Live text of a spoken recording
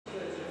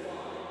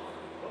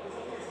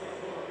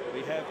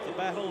have the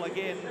battle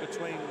again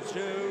between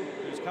ZHOU,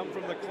 who's come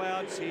from the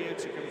clouds here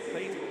to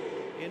compete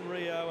in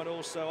Rio, and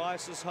also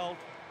Isis Holt,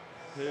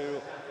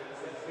 who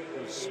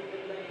was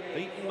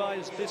beaten by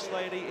this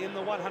lady in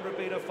the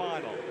 100-meter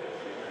final.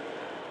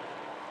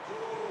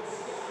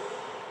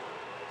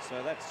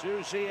 So that's ZHOU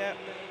Xia,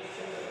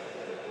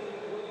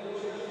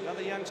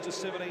 another youngster,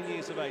 17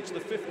 years of age. The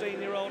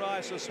 15-year-old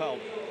Isis Holt,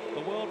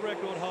 the world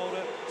record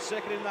holder,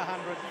 second in the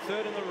 100,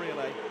 third in the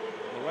relay,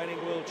 the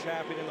reigning world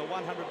champion in the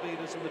 100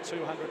 meters and the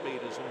 200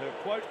 meters. And her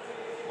quote,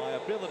 "My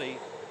ability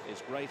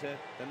is greater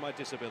than my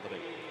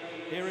disability."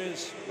 Here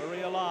is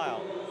Maria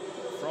Lyle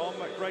from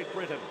Great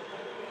Britain,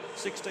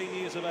 16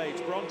 years of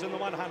age, bronze in the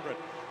 100,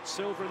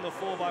 silver in the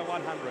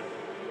 4x100,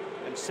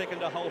 and second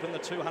to Holt in the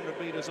 200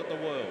 meters at the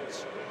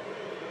Worlds.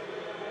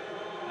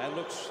 And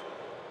looks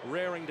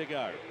raring to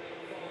go.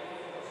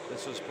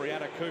 This is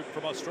Brianna Coop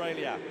from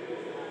Australia,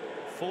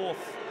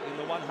 fourth in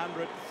the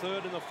 100,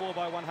 third in the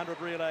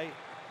 4x100 relay,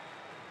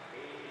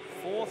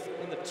 fourth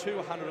in the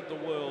 200 at the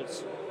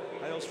Worlds,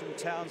 hails from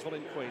Townsville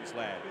in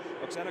Queensland.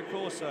 Oxana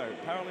Corso,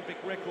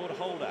 Paralympic record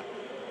holder,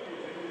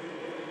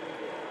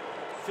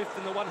 fifth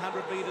in the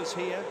 100 meters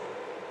here,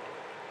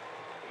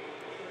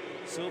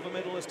 silver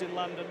medalist in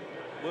London,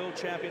 world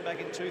champion back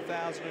in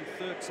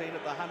 2013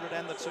 at the 100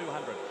 and the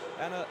 200.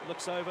 Anna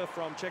Luxova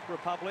from Czech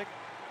Republic,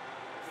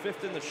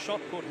 fifth in the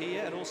shot put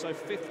here, and also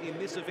fifth in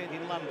this event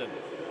in London.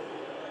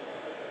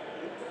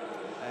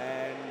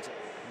 And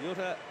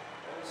Uta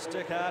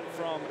Streckert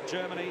from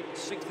Germany,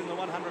 sixth in the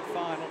 100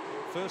 final,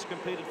 first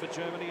competed for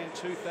Germany in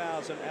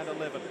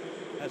 2011,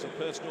 has a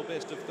personal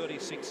best of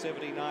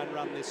 36.79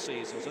 run this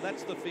season. So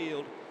that's the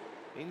field,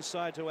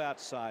 inside to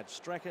outside.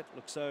 Streckert,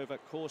 Luxova,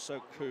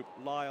 Corso, Coop,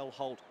 Lyle,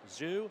 Holt,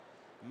 ZHOU.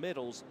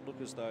 Medals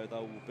look as though they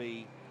will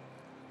be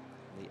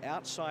in the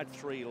outside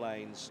 3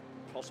 lanes,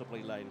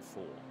 possibly lane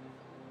 4.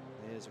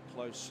 There's a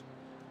close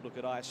look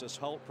at Isis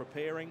Holt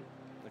preparing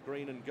the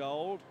green and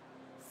gold,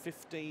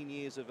 15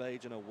 years of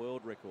age and a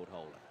world record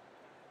holder.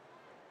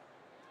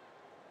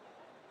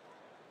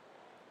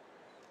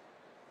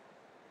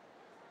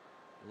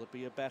 Will it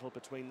be a battle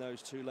between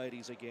those two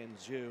ladies again,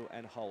 ZHOU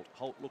and Holt?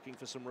 Holt looking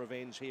for some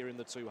revenge here in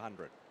the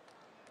 200.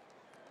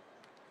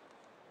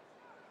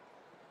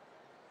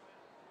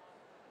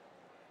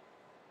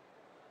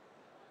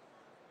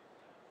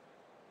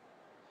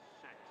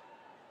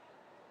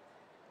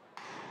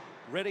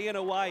 Ready and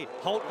away.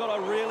 Holt got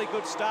a really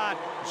good start.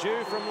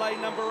 ZHOU from lane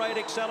number 8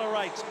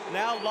 accelerates.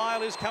 Now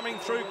Lyle is coming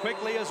through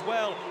quickly as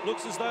well.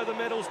 Looks as though the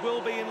medals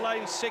will be in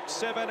lane 6,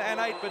 7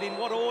 and 8, but in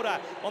what order?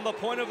 On the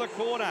point of the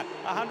corner,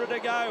 100 to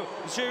go.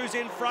 ZHOU's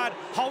in front.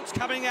 Holt's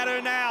coming at her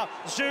now.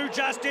 ZHOU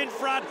just in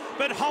front,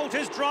 but Holt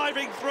is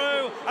driving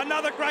through.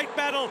 Another great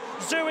battle.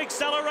 ZHOU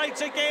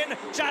accelerates again,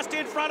 just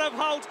in front of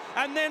Holt,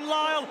 and then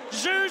Lyle.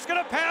 ZHOU's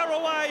going to power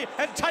away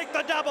and take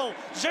the double.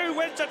 ZHOU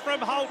wins it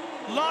from Holt.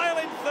 Lyle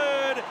in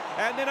third,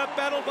 and then a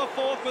battle for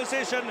 4th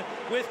position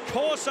with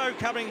Corso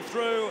coming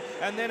through,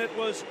 and then it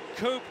was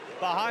Coop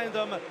behind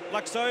them,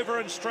 Luxova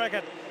and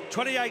Streckert,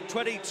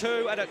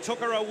 28-22, and it took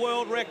her a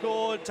world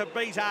record to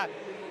beat her.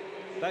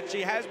 But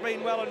she has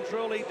been well and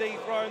truly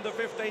dethroned, the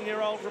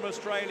 15-year-old from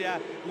Australia.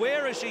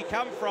 Where has she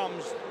come from?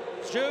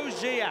 ZHOU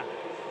Xia,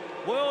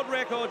 world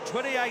record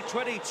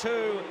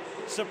 28-22,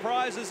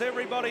 surprises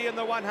everybody in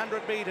the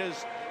 100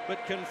 meters,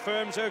 but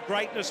confirms her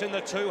greatness in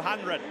the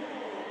 200.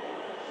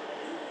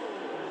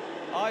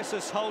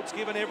 Isis Holt's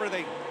given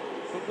everything,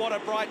 but what a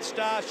bright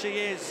star she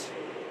is.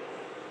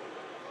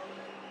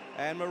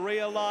 And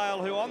Maria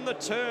Lyle, who on the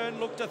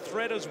turn looked a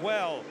threat as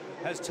well,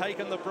 has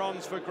taken the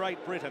bronze for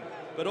Great Britain.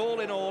 But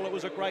all in all, it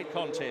was a great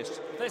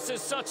contest. This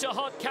is such a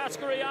hot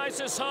category,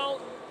 Isis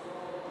Holt.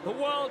 The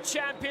world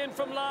champion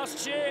from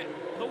last year,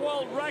 the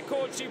world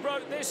record she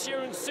broke this year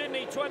in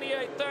Sydney,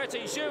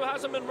 28:30. ZHOU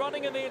hasn't been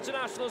running in the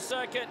international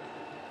circuit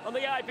on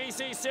the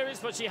IPC series,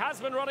 but she has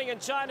been running in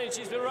China, and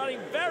she's been running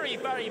very,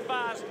 very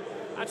fast.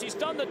 And she's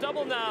done the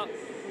double now.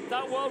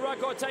 That world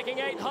record taking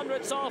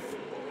 800ths off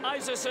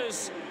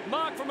Isis's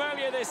mark from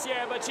earlier this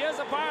year, but she has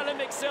a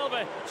Paralympic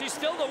silver. She's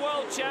still the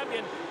world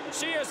champion.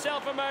 She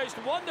herself emerged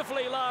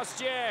wonderfully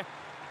last year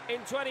in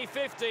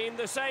 2015,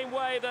 the same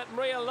way that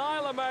Maria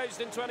Lyle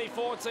emerged in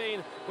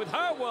 2014 with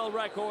her world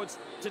records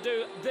to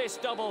do this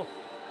double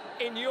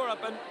in Europe.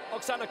 And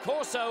Oxana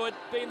Corso had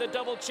been the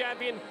double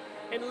champion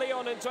in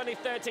Lyon in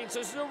 2013,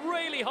 so it's a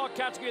really hot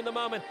category in the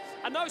moment.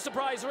 And no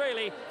surprise,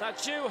 really, that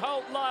ZHOU,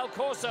 Holt, Lyle,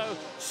 Corso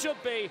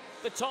should be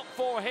the top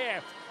 4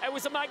 here. It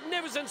was a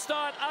magnificent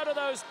start out of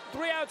those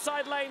 3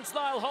 outside lanes,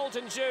 Lyle, Holt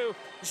and ZHOU.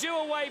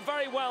 ZHOU away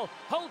very well.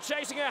 Holt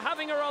chasing her,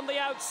 having her on the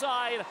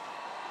outside,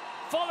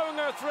 following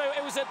her through.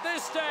 It was at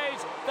this stage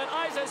that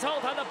Isis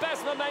Holt had the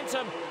best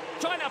momentum,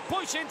 trying to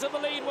push into the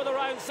lead with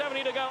around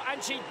 70 to go,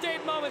 and she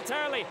did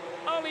momentarily,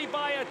 only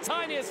by a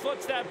tiniest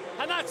footstep,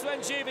 and that's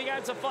when she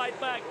began to fight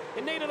back.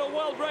 It needed a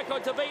world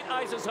record to beat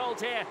Isis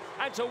Holt here,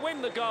 and to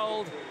win the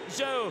gold.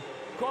 ZHOU,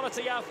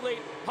 quality athlete.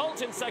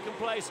 Holt in 2nd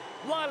place,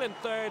 Lyle in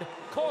 3rd,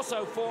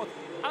 Corso 4th.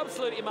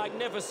 Absolutely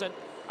magnificent.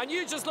 And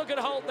you just look at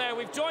Holt there.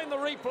 We've joined the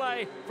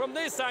replay from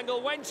this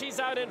angle when she's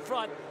out in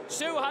front.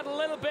 Zhou had a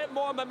little bit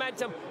more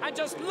momentum. And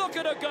just look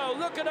at her go.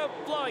 Look at her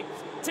flying.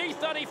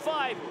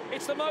 T35.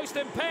 It's the most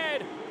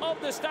impaired of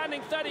the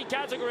standing 30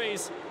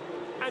 categories.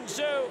 And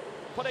Zhou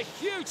put a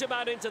huge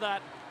amount into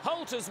that.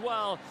 Holt as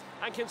well.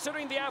 And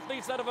considering the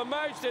athletes that have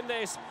emerged in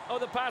this over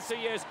the past 2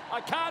 years,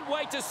 I can't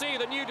wait to see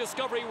the new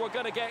discovery we're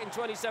going to get in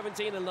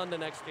 2017 in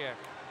London next year.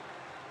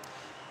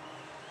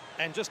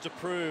 And just to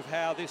prove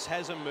how this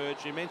has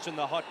emerged, you mentioned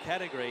the hot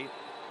category.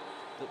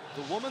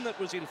 The woman that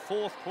was in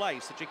 4th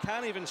place, that you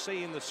can't even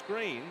see in the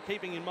screen,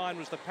 keeping in mind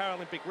was the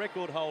Paralympic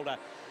record holder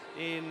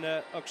in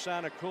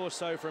Oxana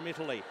Corso from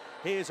Italy.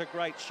 Here's a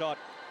great shot,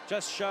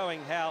 just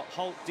showing how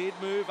Holt did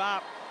move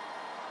up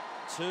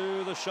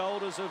to the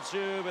shoulders of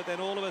Zhou, but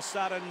then all of a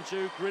sudden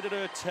Zhou gritted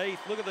her teeth.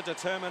 Look at the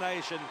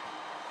determination,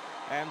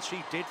 and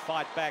she did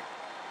fight back.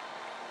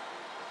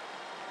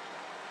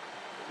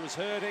 It was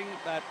hurting,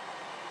 but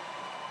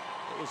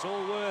it was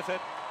all worth it.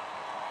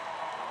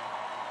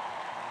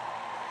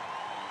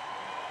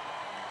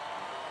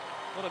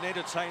 What an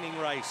entertaining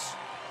race.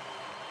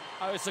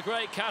 Oh, it's a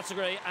great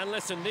category, and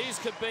listen, these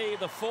could be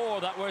the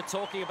 4 that we're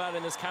talking about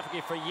in this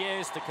category for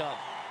years to come.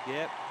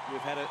 Yep,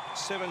 we've had a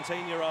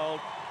 17-year-old,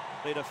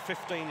 then a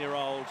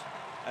 15-year-old,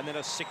 and then a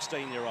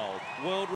 16-year-old. World